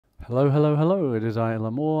Hello, hello, hello, it is I,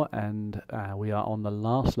 Lamore, and we are on the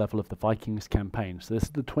last level of the Vikings campaign. So this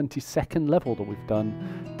is the 22nd level that we've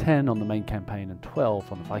done, 10 on the main campaign and 12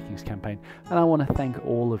 on the Vikings campaign. And I want to thank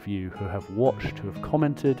all of you who have watched, who have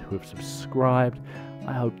commented, who have subscribed.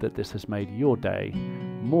 I hope that this has made your day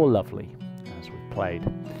more lovely as we've played.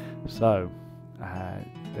 So,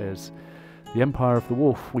 there's the Empire of the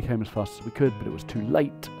Wolf. We came as fast as we could, but it was too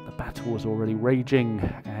late. The battle was already raging,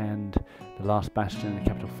 and the last bastion in the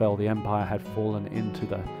capital fell. The Empire had fallen into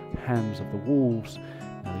the hands of the wolves.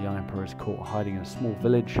 Now the young Emperor is caught hiding in a small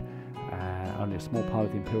village. Only a small part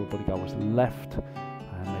of the Imperial bodyguard was left,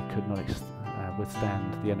 and they could not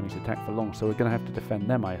withstand the enemy's attack for long, so we're going to have to defend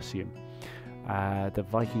them, I assume. The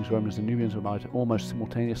Vikings, Romans and Nubians were marched almost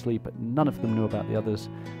simultaneously, but none of them knew about the others.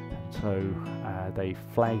 So they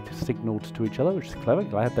flagged, signalled to each other, which is clever.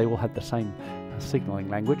 Glad they all had the same signalling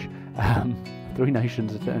language. Three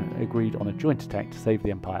nations agreed on a joint attack to save the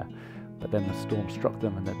empire, but then the storm struck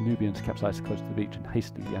them, and the Nubians capsized close to the beach and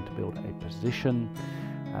hastily began to build a position.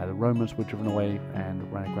 The Romans were driven away and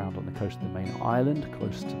ran aground on the coast of the main island,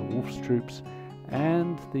 close to the wolf's troops,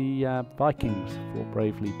 and the Vikings fought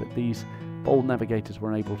bravely, but these bold navigators were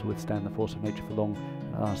unable to withstand the force of nature for long.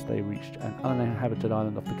 At last they reached an uninhabited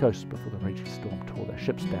island off the coast before the raging storm tore their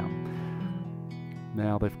ships down.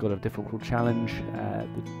 Now they've got a difficult challenge.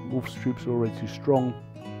 The wolf's troops are already too strong.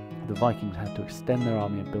 The Vikings had to extend their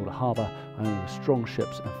army and build a harbour. Only with strong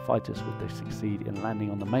ships and fighters would they succeed in landing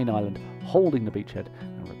on the main island, holding the beachhead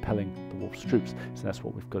and repelling the wolf's troops. So that's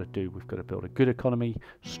what we've got to do. We've got to build a good economy,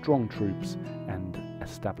 strong troops, and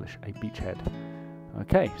establish a beachhead.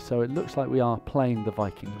 Okay, so it looks like we are playing the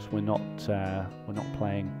Vikings. We're not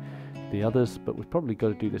playing the others, but we've probably got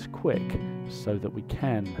to do this quick so that we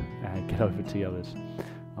can get over to the others.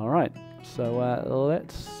 All right, so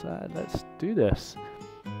let's do this.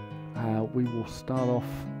 We will start off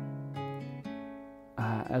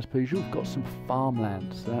as per usual. We've got some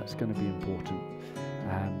farmland, so that's going to be important.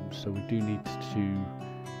 So we do need to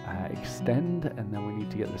extend, and then we need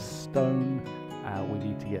to get the stone. We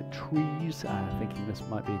need to get trees. Thinking this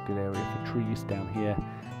might be a good area for trees down here,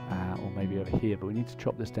 or maybe over here, but we need to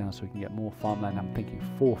chop this down so we can get more farmland. I'm thinking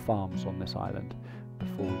 4 farms on this island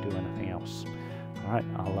before we do anything else. Alright,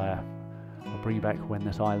 I'll bring you back when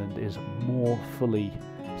this island is more fully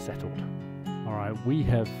settled. Alright, we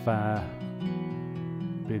have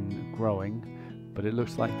been growing, but it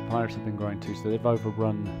looks like the pirates have been growing too, so they've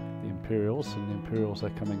overrun the Imperials, and the Imperials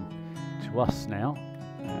are coming to us now,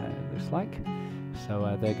 it looks like.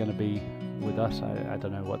 So they're going to be with us. I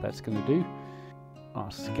don't know what that's going to do.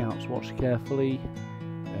 Our scouts watch carefully.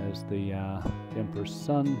 There's the Emperor's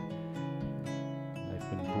son. They've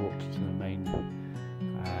been brought to the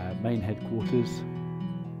main headquarters.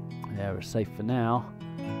 They're safe for now,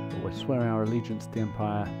 but we're swearing our allegiance to the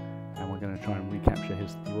Empire, and we're going to try and recapture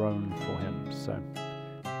his throne for him. So,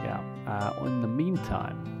 yeah. In the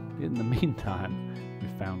meantime, we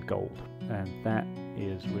found gold, and that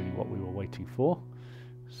is really what we were waiting for.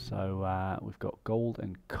 So we've got gold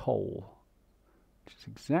and coal, which is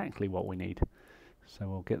exactly what we need. So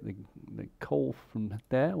we'll get the coal from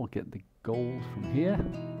there, we'll get the gold from here,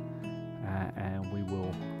 and we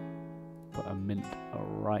will put a mint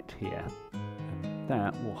right here. And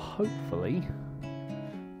that will hopefully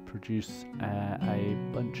produce a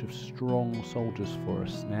bunch of strong soldiers for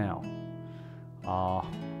us now. Our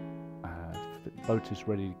boat is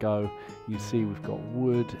ready to go. You can see we've got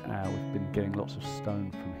wood, we've been getting lots of stone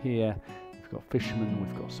from here, we've got fishermen,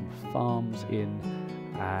 we've got some farms in,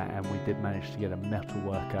 and we did manage to get a metal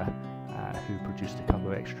worker who produced a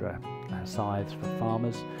couple of extra scythes for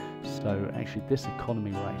farmers. So actually this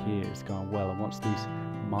economy right here is going well, and once these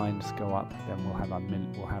mines go up, then we'll have our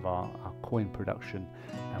mint, we'll have our coin production,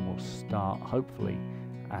 and we'll start hopefully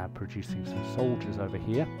producing some soldiers over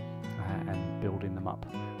here and building them up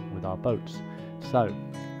with our boats. So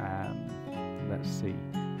let's see,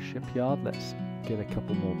 shipyard, let's get a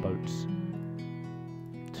couple more boats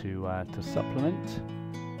to supplement,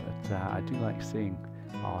 but I do like seeing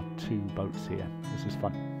our 2 boats here. This is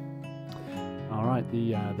fun. Alright,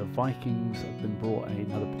 the Vikings have been brought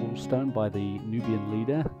another portal stone by the Nubian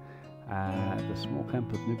leader. The small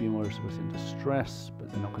camp of Nubian warriors was in distress, but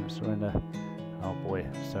they're not going to surrender. Oh boy,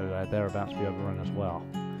 so they're about to be overrun as well.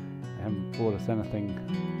 They haven't brought us anything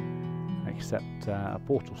except a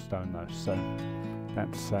portal stone though, so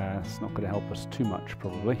that's not going to help us too much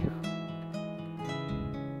probably.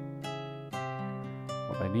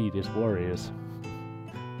 What they need is warriors.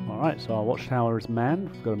 Alright, so our watchtower is manned.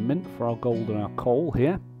 We've got a mint for our gold and our coal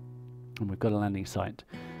here, and we've got a landing site.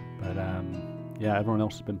 But yeah, everyone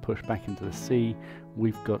else has been pushed back into the sea.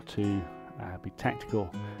 We've got to be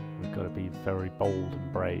tactical. we've got to be very bold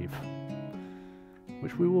and brave,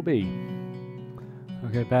 which we will be.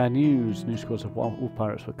 Okay, bad news. New squads of wolf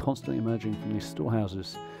pirates were constantly emerging from these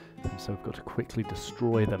storehouses, and so we've got to quickly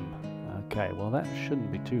destroy them. Okay, well that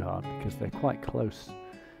shouldn't be too hard because they're quite close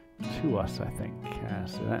to us, I think.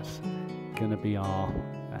 So that's going to be our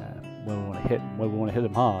where we want to hit them, where we want to hit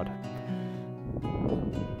them hard.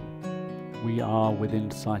 We are within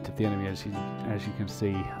sight of the enemy, as you can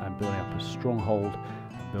see. I'm building up a stronghold,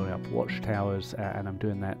 I'm building up watchtowers, and I'm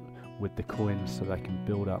doing that with the coins so that I can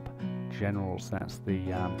build up generals. That's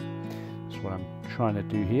what I'm trying to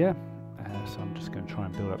do here. So I'm just going to try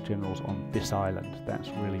and build up generals on this island. That's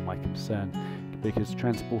really my concern, because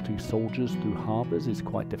transporting soldiers through harbours is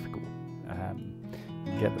quite difficult.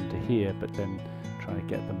 You get them to here, but then trying to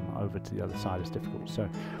get them over to the other side is difficult. So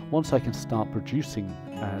once I can start producing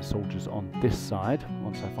soldiers on this side,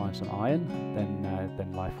 once I find some iron,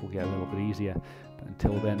 then life will get a little bit easier. But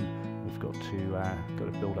until then, we've got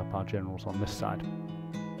to build up our generals on this side.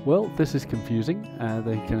 Well, this is confusing.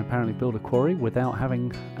 They can apparently build a quarry without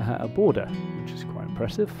having a border, which is quite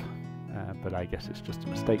impressive. But I guess it's just a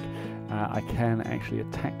mistake. I can actually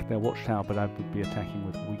attack their watchtower, but I would be attacking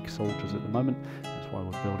with weak soldiers at the moment. That's why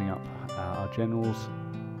we're building up our generals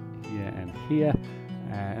here and here.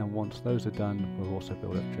 And once those are done, we'll also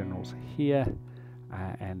build up generals here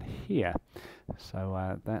and here.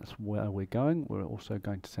 So that's where we're going. We're also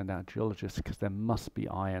going to send out geologists because there must be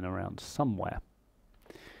iron around somewhere.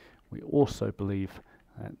 We also believe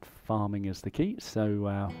that farming is the key, so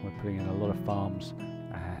we're putting in a lot of farms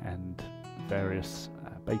and various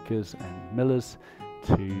bakers and millers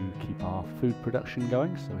to keep our food production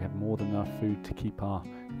going, so we have more than enough food to keep our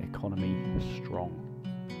economy strong.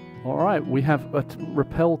 Alright, we have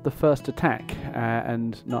repelled the first attack,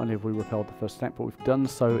 and not only have we repelled the first attack, but we've done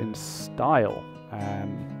so in style.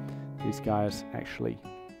 These guys actually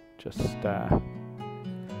just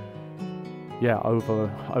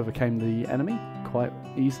overcame the enemy quite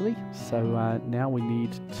easily, so now we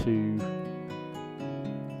need to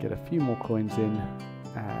get a few more coins in,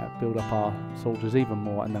 build up our soldiers even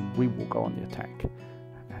more, and then we will go on the attack,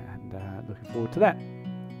 and looking forward to that.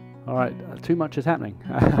 Alright, too much is happening.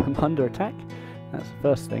 I'm under attack, that's the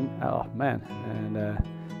first thing. Oh man, and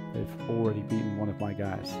they've already beaten one of my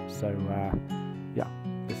guys, so yeah,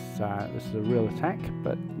 this is a real attack,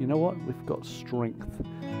 but you know what, we've got strength,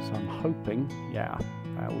 so I'm hoping, yeah,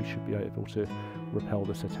 we should be able to repel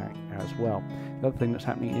this attack as well. The other thing that's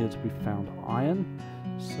happening is we've found iron,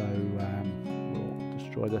 so we'll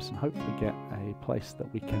destroy this and hopefully get a place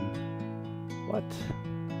that we can... What?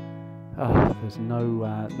 Oh, there's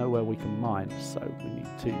nowhere we can mine, so we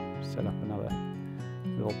need to set up another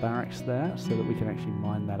little barracks there so that we can actually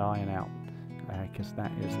mine that iron out, because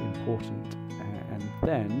that is important. And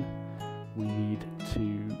then we need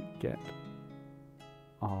to get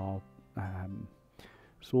our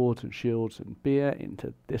swords and shields and beer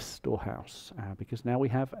into this storehouse, because now we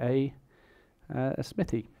have a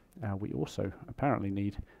smithy. We also apparently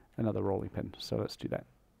need another rolling pin, so let's do that.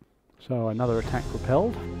 So another attack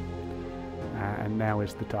repelled, and now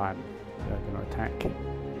is the time. We're going to attack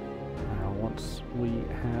once we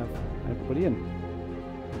have everybody in.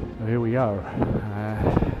 So here we go.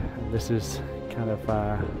 This is kind of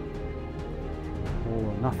all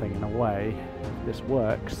or nothing in a way. If this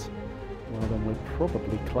works, well then we're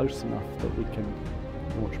probably close enough that we can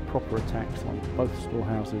launch proper attacks on both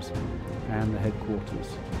storehouses and the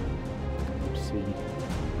headquarters. We'll see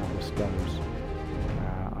how this goes.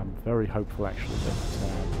 I'm very hopeful actually that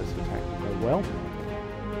this attack will go well.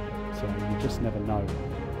 So you just never know.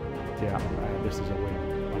 Yeah, this is a win.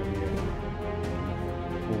 I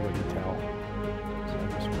can already tell. So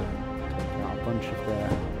this will take out a bunch of their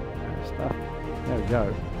stuff. There we go.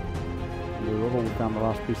 We've all found the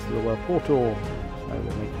last pieces of the world portal. So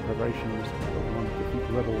we're making preparations. We want to defeat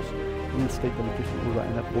the rebels, reinstate them efficiently, rule that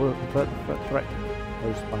end up work and threat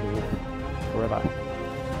posed by the wolf forever.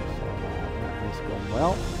 So that has gone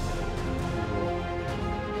well.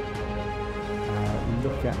 We will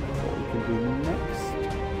look at what we can do next.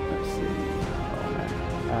 Let's see. Oh man,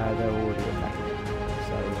 they're already attacking.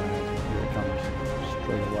 So here it comes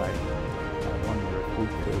straight away. I wonder if we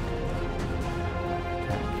could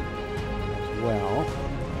attack as well.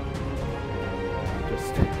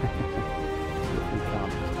 Just if we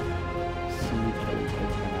can't sneakily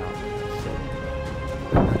take them out. So,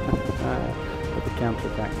 but the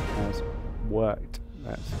counterattack has worked.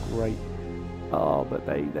 That's great. Oh, but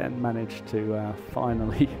they then managed to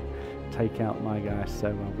finally take out my guy,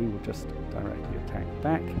 so we will just directly attack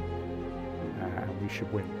back, and we should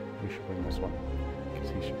win. We should win this one, because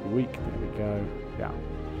he should be weak. There we go. Yeah.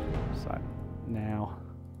 So, now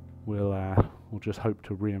we'll just hope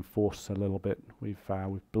to reinforce a little bit. We've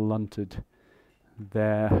blunted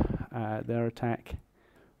their attack.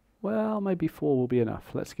 Well, maybe 4 will be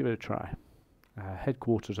enough. Let's give it a try.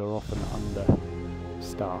 Headquarters are often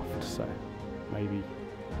understaffed, so maybe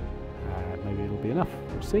it'll be enough.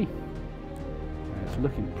 We'll see. It's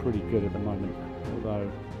looking pretty good at the moment,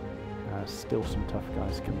 although still some tough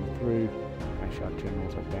guys coming through. Actually, our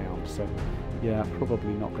generals are down, so yeah,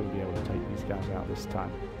 probably not going to be able to take these guys out this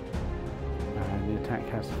time. And the attack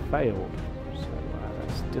has failed, so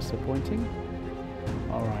that's disappointing.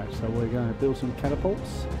 Alright, so we're going to build some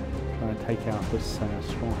catapults, try and take out this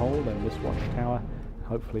stronghold and this watchtower.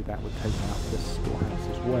 Hopefully that would take out this storehouse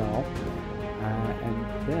as well. And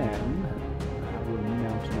then we'll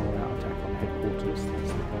mount an all-out attack on headquarters.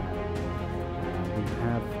 That's the plan. We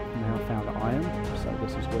have now found iron, so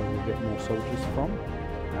this is where we'll get more soldiers from.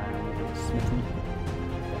 Smithy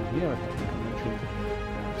down here, I think I mentioned.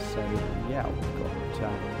 So yeah, we've got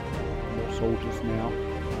more soldiers now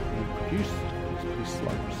being produced. It's pretty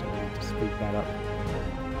slow, so we need to speed that up.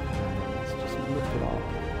 Let's just look at our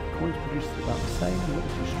coins produced about the same.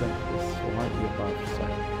 Military strength is slightly above, so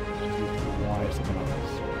just need to be wise about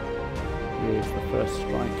this. Here's the first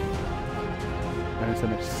strike. And it's a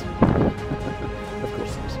miss. Of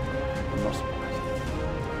course it is. I'm not surprised.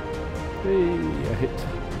 Hey, a hit.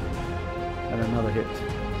 And another hit. So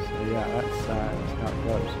yeah, that's how it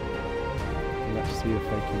goes. And let's see if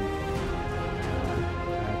they can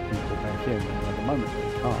add people back in. And at the moment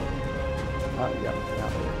they can't. Yeah,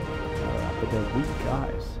 but they're weak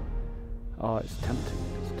guys. Oh, it's tempting.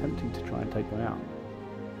 It's tempting to try and take them out.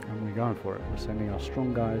 And we're going for it. We're sending our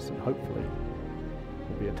strong guys, and hopefully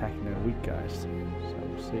we'll be attacking their weak guys. So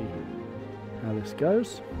we'll see how this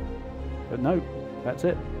goes. But no, that's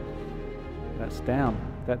it. That's down.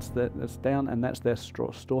 That's down, and that's their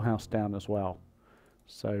storehouse down as well.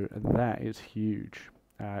 So that is huge.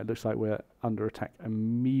 It looks like we're under attack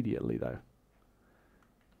immediately, though.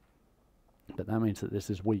 But that means that this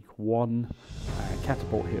is weak. One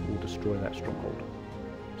catapult hit will destroy that stronghold.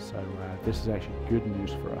 So this is actually good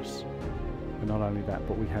news for us. And not only that,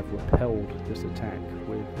 but we have repelled this attack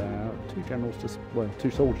with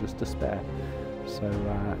two soldiers to spare. So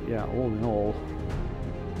yeah, all in all,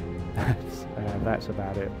 that's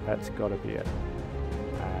about it. That's got to be it.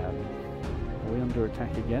 Are we under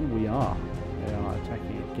attack again? We are. They are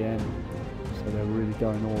attacking again. So they're really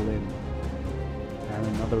going all in. And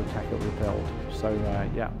another attacker repelled. So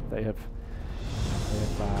yeah, they have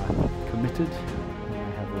committed and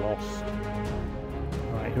they have lost.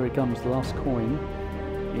 Alright, here it comes, the last coin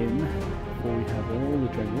in before we have all the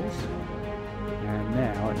generals. And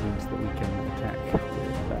now it means that we can attack with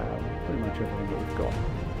pretty much everything that we've got.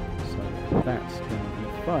 So that's going to be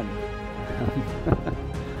fun.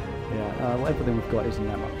 Yeah, well, everything we've got isn't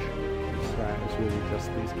that much. It's really just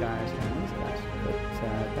these guys and these guys. But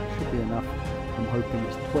that should be enough. I'm hoping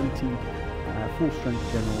it's 20 full strength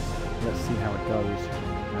generals. Let's see how it goes.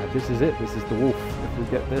 This is it. This is the wolf. If we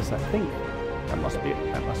get this, I think that must be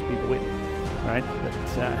it. That must be the win, right? But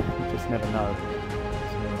you just never know.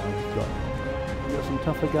 So we've got some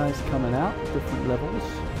tougher guys coming out, different levels.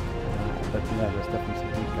 But yeah, there's definitely some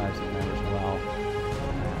weak guys in there as well.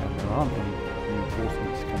 And there aren't any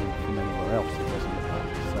reinforcements coming from anywhere else. It doesn't look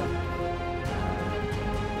like. So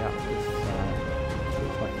yeah, this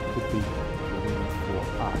looks like it could be a win for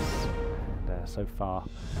us. And so far,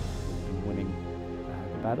 we've been winning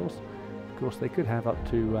the battles. Of course, they could have up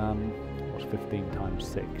to what's 15 times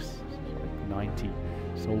 6, so like 90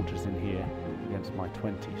 soldiers in here against my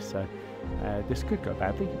 20. So this could go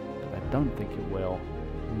badly, but I don't think it will.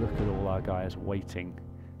 Look at all our guys waiting,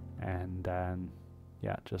 and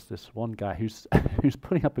yeah, just this one guy who's who's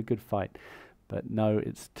putting up a good fight. But no,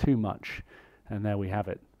 it's too much, and there we have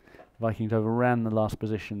it. Vikings overran the last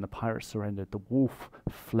position. The pirates surrendered. The wolf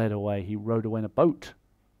fled away. He rowed away in a boat.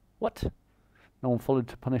 What? No one followed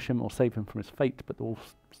to punish him or save him from his fate, but the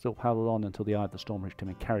wolf still paddled on until the eye of the storm reached him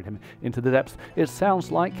and carried him into the depths. It sounds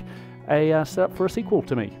like a setup for a sequel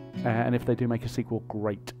to me. And if they do make a sequel,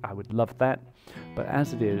 great. I would love that. But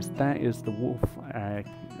as it is, that is the wolf,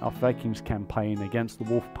 our Vikings campaign against the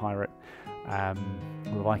wolf pirate.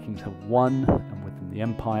 The Vikings have won, and within the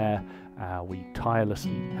empire, we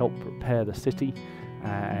tirelessly helped prepare the city.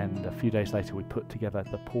 And a few days later, we put together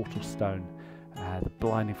the portal stone. The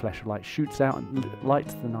blinding flash of light shoots out and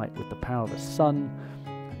lights the night with the power of the sun.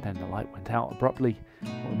 And then the light went out abruptly.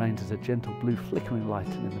 What remains is a gentle blue flickering light,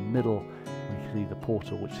 and in the middle we see the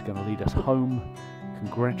portal which is going to lead us home.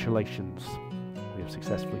 Congratulations. We have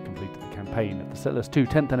successfully completed the campaign of the Settlers 2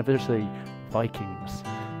 10th Anniversary Vikings.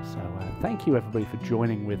 So thank you everybody for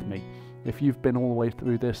joining with me. If you've been all the way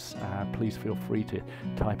through this, please feel free to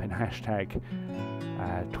type in hashtag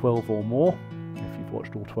 12 or more if you've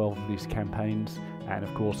watched all 12 of these campaigns, and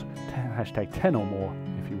of course hashtag 10 or more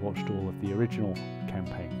if you watched all of the original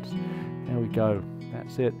campaigns. There we go,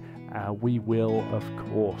 that's it. We will of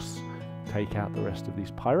course take out the rest of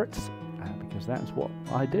these pirates because that's what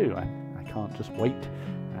I do. I can't just wait,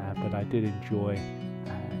 but I did enjoy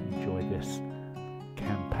this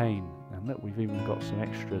campaign. And look, we've even got some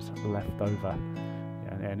extras left over,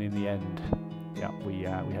 and in the end, yeah, we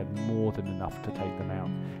had more than enough to take them out,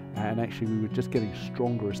 and actually we were just getting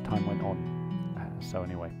stronger as time went on. So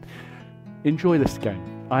anyway, enjoy this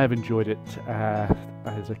game. I have enjoyed it.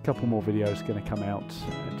 There's a couple more videos going to come out,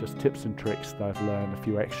 just tips and tricks that I've learned, a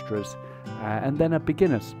few extras, and then a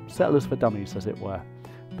beginners, settlers for dummies as it were.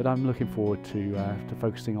 But I'm looking forward to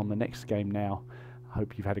focusing on the next game now. I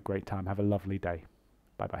hope you've had a great time. Have a lovely day.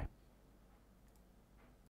 Bye bye.